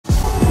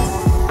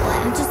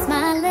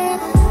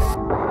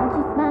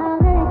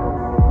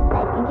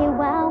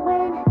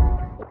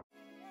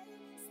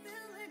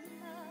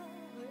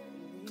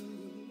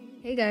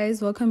Hey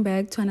guys, welcome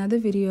back to another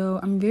video.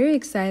 I'm very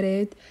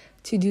excited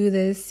to do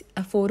this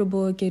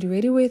affordable get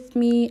ready with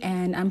me,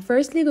 and I'm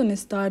firstly going to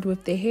start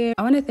with the hair.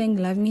 I want to thank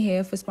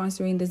luvmehair for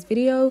sponsoring this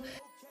video.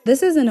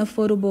 This is an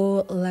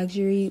affordable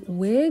luxury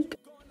wig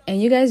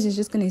and you guys are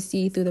just going to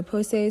see through the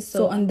process.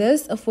 So on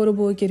this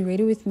affordable get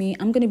ready with me,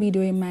 I'm going to be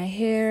doing my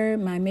hair,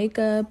 my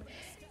makeup,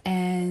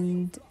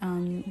 and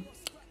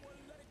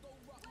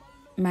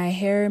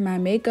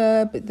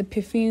the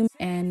perfume,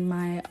 and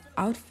my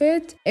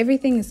outfit.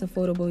 Everything is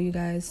affordable, you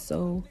guys,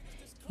 so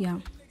yeah.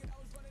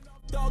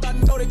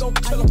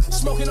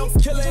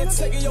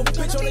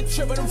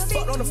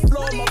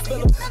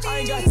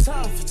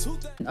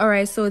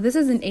 Alright, so this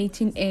is an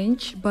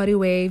 18-inch body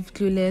wave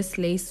glueless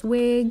lace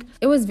wig.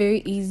 It was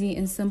very easy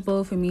and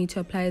simple for me to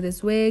apply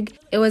this wig.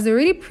 It was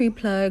already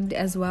pre-plugged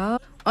as well.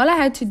 All I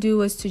had to do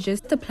was to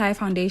just apply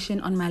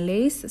foundation on my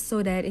lace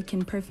so that it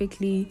can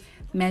perfectly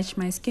match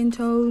my skin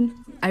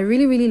tone. I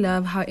really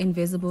love how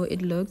invisible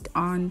it looked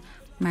on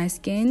my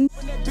skin.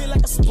 Look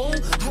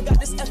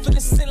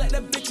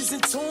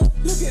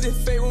at it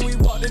fade when we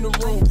walked in the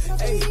room.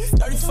 Hey,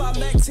 35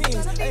 Mac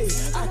teams. Hey,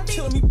 I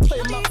kill me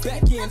playing my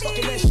back end.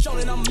 Fucking that show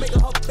and I'm making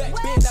her back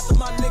bend. After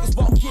my niggas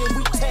walk in,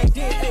 we tagged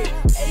in.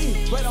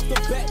 Hey, right off the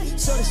bat,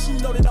 so that she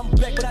know that I'm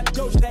back. But I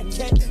doja that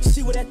cat.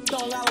 See with that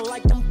thong, I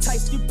like them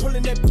tights. You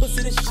pulling that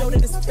pussy to show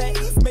that it's fat.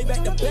 Made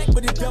back the back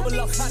with the double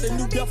up. How the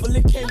new duffel,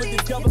 it came with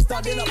the double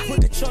star. Then I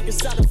put the trunk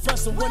inside the front.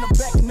 So when I'm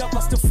backing up,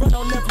 I still front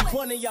on every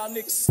one of y'all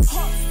niggas.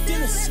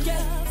 Then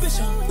escape, bitch,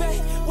 I'm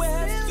back.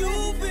 Where have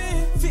you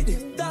been?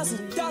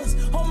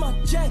 $50,000 on my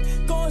jack,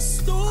 going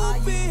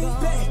stupid.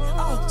 Back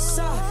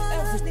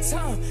outside every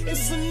time,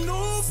 it's a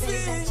new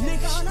fit.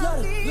 Niggas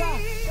love to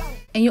lie.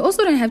 And you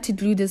also don't have to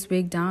glue this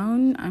wig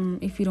down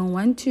if you don't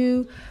want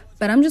to,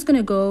 but I'm just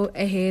gonna go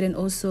ahead and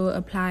also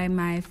apply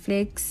my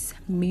Flex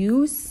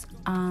Mousse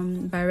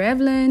by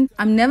Revlon.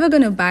 I'm never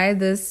gonna buy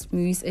this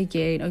mousse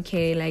again,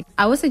 okay? Like,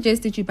 I would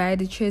suggest that you buy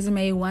the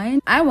Tresemme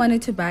one. I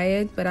wanted to buy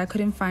it, but I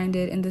couldn't find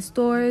it in the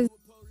stores.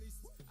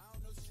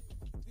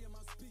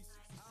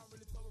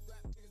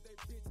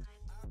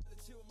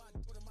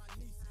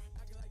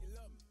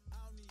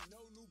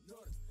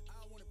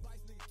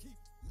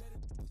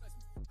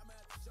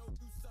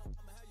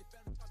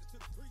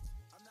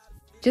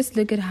 Just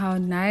look at how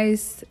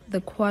nice the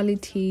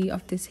quality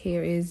of this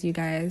hair is, you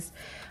guys.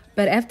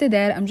 But after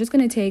that, I'm just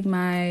going to take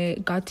my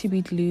Got To Be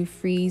Glue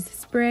Freeze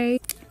spray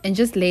and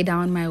just lay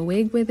down my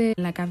wig with it.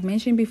 Like I've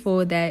mentioned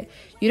before, that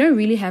you don't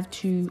really have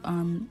to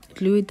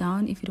glue it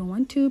down if you don't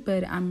want to,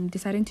 but I'm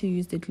deciding to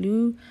use the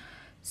glue.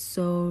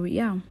 So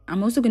yeah,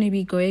 I'm also going to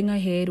be going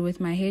ahead with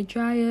my hair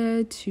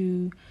dryer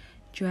to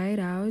dry it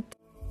out.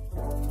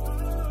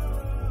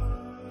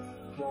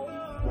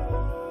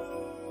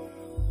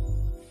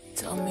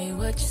 Tell me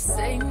what you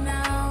say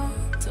now,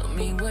 tell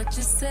me what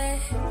you say.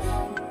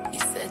 You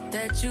said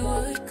that you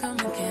would come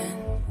again.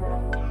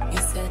 You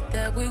said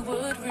that we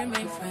would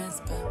remain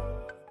friends,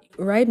 but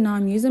right now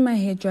I'm using my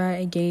hair dryer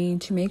again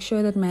to make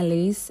sure that my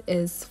lace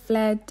is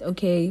flat,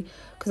 okay?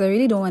 Because I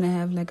really don't want to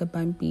have like a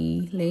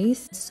bumpy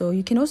lace. So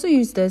you can also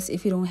use this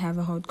if you don't have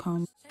a hot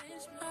comb.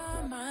 change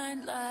my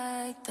mind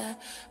like that.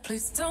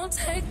 Please don't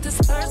take this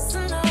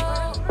personal,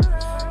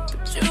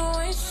 but you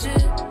ain't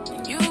shit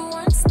and you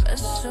weren't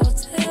special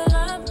till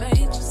I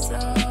made you so.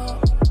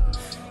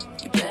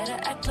 You better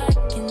act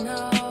like you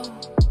know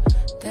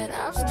that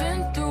I've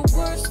been through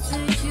worse to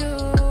you.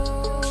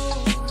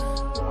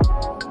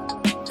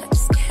 I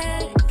just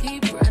can't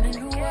keep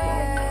running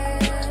away.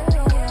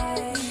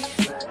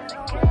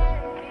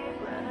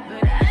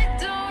 But I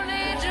don't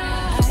need you.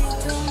 I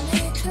don't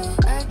need you.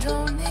 I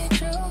don't need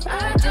you. I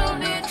don't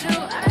need you.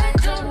 I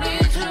don't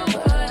need you.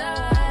 But I.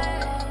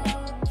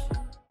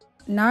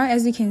 Now,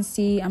 as you can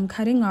see, I'm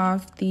cutting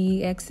off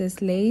the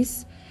excess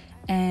lace,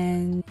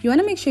 and you want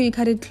to make sure you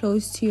cut it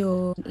close to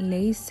your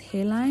lace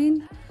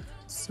hairline.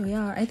 So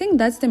yeah, I think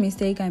that's the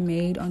mistake I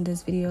made on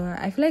this video.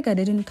 I feel like I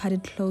didn't cut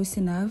it close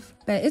enough,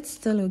 but it's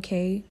still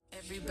okay.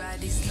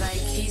 Everybody's like,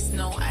 he's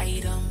no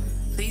item.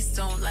 Please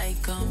don't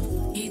like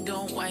him. He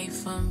don't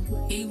wife him.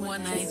 He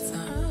one item.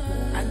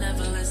 I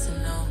never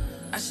listen, no.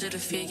 I should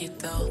have figured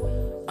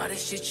though. All the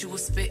shit you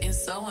was spitting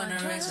so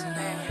unoriginal.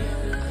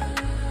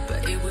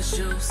 But it was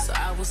you, so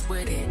I was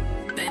with it.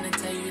 Then to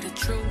tell you the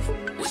truth,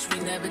 wish we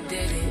never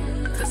did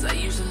it. Cause I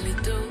usually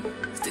do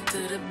stick to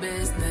the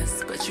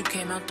business, but you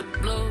came out the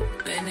blue,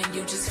 and then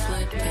you just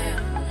flipped it.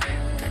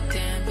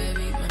 Goddamn,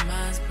 baby, my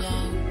mind's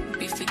blown.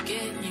 Be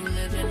forgetting you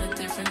live in a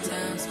different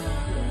time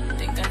zone.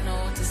 Think I know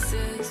what this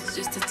is,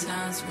 just the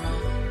time's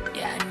wrong.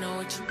 Yeah, I know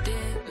what you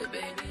did, but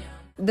baby,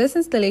 This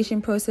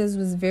installation process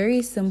was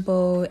very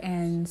simple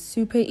and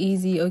super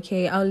easy,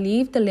 okay? I'll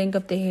leave the link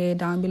of the hair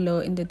down below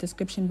in the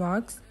description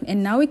box.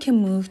 And now we can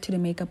move to the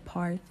makeup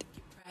part.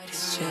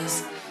 it's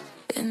just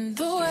in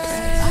the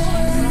way.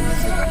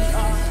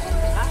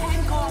 I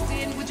hadn't called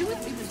in. Would you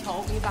have even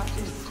told me about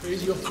this?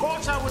 Crazy. Of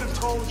course I would have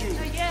told you.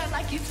 Yeah,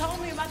 like you told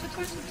me about the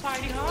Christmas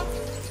party, huh?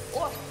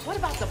 Or what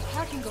about the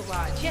parking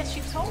garage? Yes,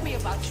 you told me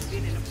about you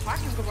being in a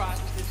parking garage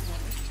with this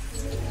woman.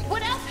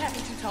 What else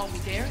haven't you told me,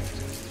 Derek?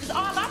 Because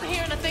all I'm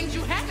hearing are things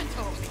you haven't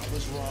told me. I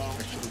was wrong.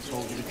 I should have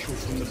told you the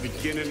truth from the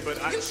beginning,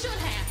 but I... You should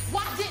have.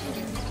 Why didn't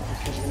you?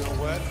 Because you know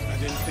what? I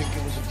didn't think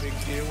it was a big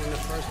deal in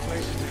the first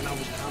place, and then I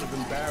was kind of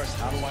embarrassed.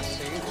 How do I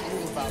say it to you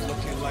without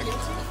looking like...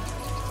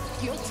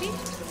 Guilty?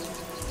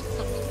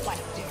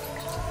 White Derek.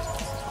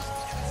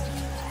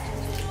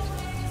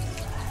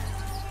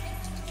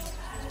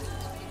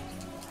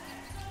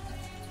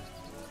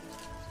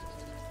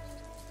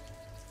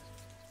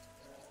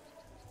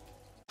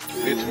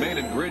 Its main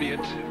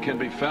ingredient can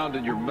be found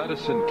in your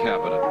medicine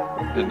cabinet.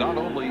 And not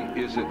only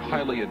is it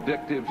highly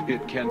addictive,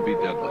 it can be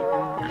deadly.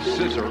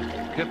 Scissor,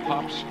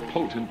 hip-hop's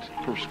potent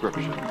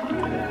prescription.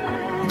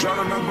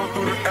 Driving up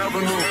through the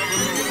avenue.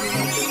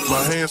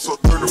 My hands so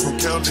dirty from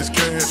counting this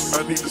cash.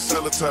 I need to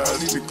sanitize, I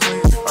need to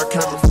clean. I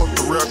came and fucked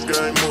the rap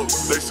game up.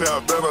 They say I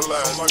better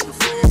lie like the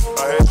fiend.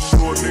 I had to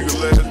show a nigga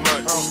last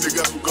night. Still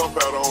got some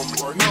gunpowder on me.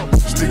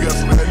 Still got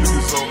some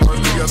handles on me.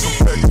 Still got some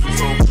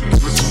packages on me.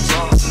 With some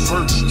jobs,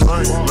 perks,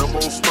 train,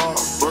 Lambo star,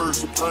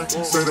 birds, plane.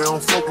 Say they don't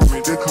fuck with me,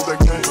 they cause they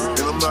can't.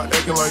 And I'm not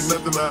acting like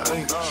nothing I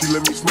ain't. She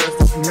let me smash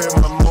if you had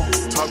my number.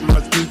 Top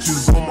notch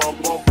bitches on my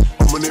bump.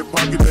 I'm in that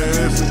pocket, that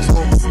ass and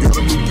trunk. Got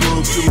a new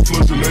plug, still a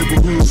plug your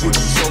neighborhood with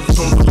the soft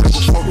shoulder like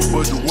a fucking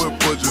budget. What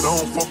budget? I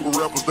don't fuck with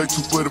rappers, they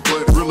too buddy.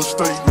 Real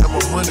estate, have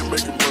my money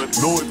making money.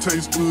 Know it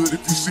tastes good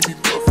if you see me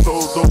puff.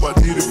 Toes up, I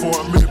did it before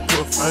I met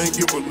puff. I ain't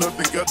give her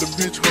nothing, got the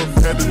bitch up.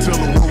 Had to tell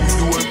her what we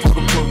doing for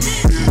the puff.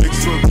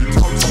 Next subject,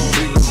 talk to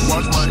me.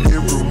 Watch my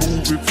every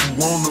move if you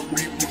wanna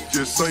meet me.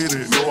 Just say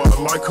that. No, I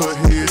like her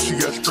head. She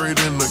got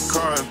straight in the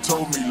car and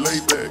told me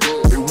lay back.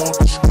 They want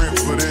the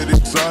strength for that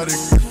exotic.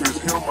 If it's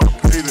him, I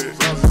pay that.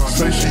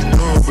 Say she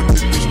done, but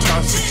this bitch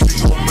toxic. She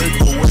gon' make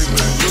her way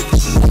back.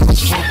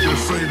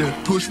 Just say that.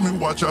 Push me,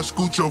 watch I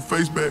scoot your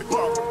face back.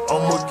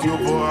 I'm a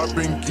giver, I've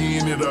been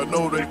getting it. I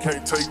know they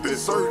can't take that.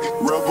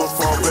 Rather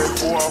fall back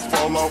before I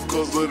fall off,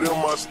 cause of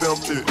them I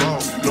stamped it.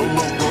 No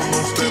love,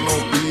 don't stand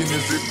on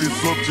business. If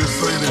it's up, just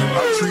say that.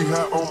 I treat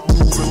how I'm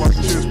moving like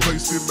chess play.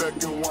 Sit back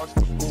and watch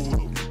the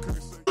fool.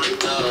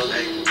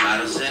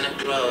 Bottles in the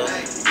club.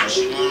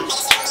 She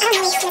wants.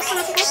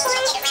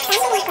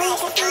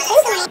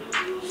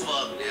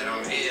 Fuck that,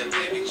 I'm here,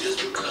 baby, just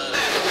because.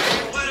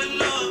 Where the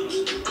love?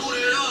 Boot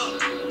it up.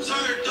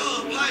 Turned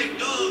up,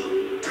 hyped up.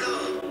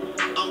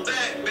 I'm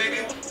back,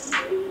 baby.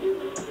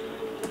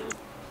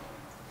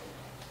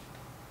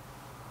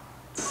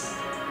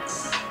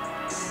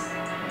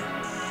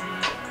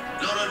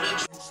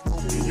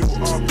 Smoking your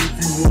op if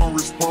you want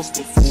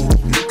responsible for it.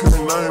 You can't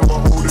name my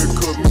hoe that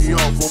cut me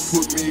off or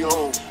put me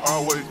on.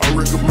 Always, I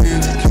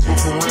recommend you keep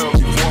up around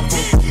me. Before I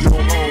fuck you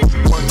don't know.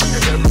 Like I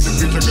can have in the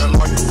bitch, I got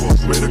like a fuck.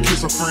 Made her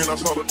kiss a friend, I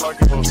saw the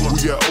liking her. We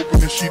got open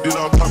and she did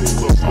all type of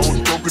stuff. I was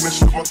broken and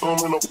slipped my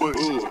thumb in her butt.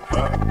 You know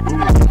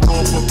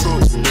I'm fucked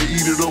up. They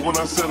eat it up when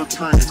I set a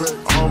train.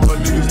 All my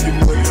niggas get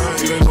money.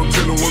 It ain't no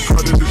telling what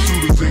car that the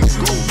shooters in.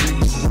 Go,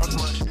 nigga.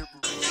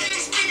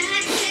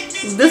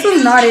 This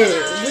is not it.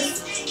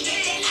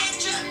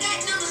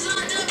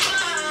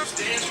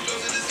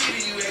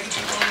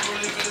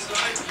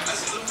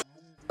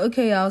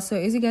 Okay, y'all, so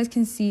as you guys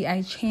can see,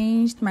 I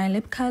changed my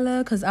lip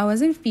color because I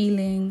wasn't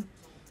feeling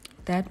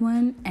that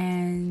one.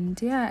 And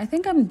yeah, I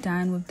think I'm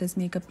done with this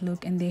makeup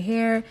look and the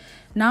hair.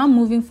 Now I'm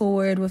moving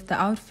forward with the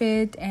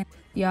outfit. And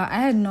yeah,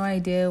 I had no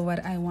idea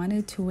what I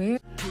wanted to wear.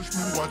 Push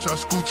me, watch I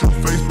scoot your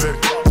face back.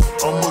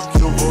 I'm a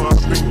giver,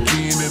 I've been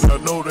getting it. I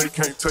know they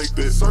can't take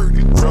that.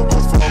 Rather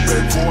fall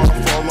back before I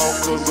fall off,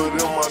 cause of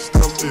them I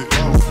stamped it.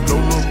 No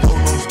love, no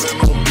stand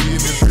on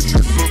business. If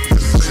it's up,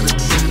 just say that.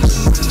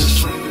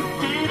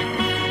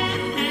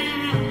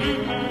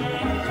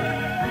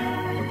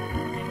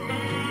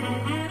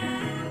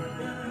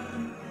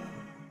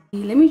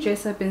 Let me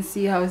dress up and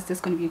see how is this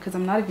gonna be because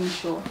I'm not even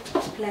sure.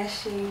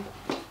 Splashing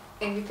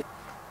everything.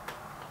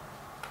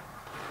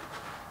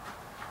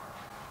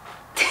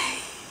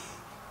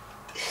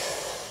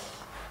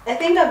 I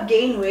think I've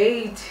gained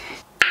weight.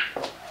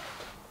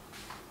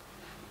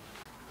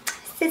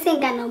 Sis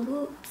ain't got no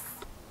boobs.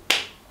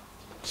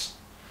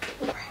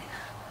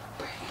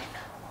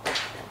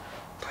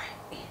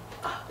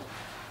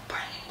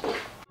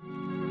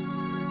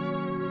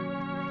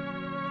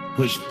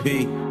 Push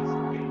P.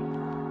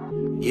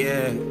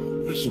 Yeah,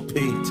 push P.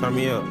 Turn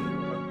me up.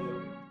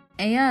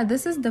 And yeah,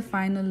 this is the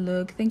final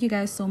look. Thank you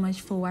guys so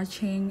much for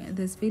watching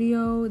this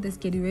video, this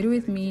getting ready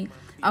with me.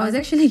 I was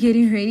actually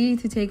getting ready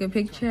to take a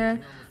picture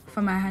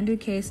for my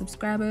 100k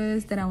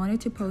subscribers that I wanted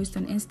to post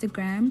on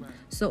Instagram,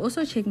 so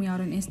also check me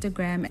out on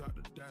Instagram.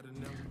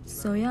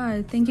 So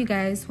yeah, thank you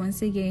guys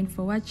once again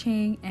for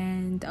watching,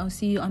 and I'll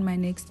see you on my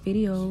next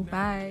video.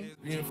 Bye.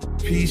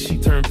 P, she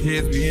turned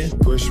lesbian.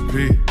 Push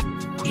P.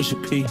 Push a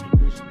P.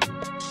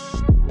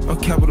 On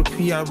capital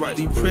P, I write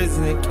the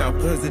president, count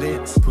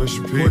presidents. Push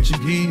P.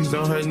 Portuguese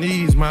on her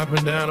knees,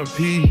 mopping down a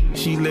P.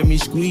 She let me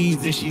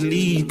squeeze and she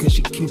leave, cause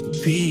she keep a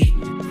P.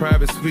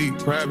 Private suite,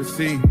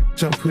 privacy,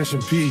 jump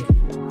pushing P.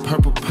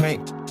 Purple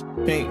paint,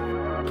 pink,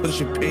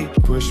 push a P.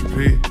 Push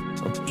P.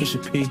 Push a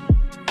P.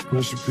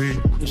 Push P.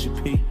 Push a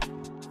P.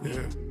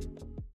 Yeah.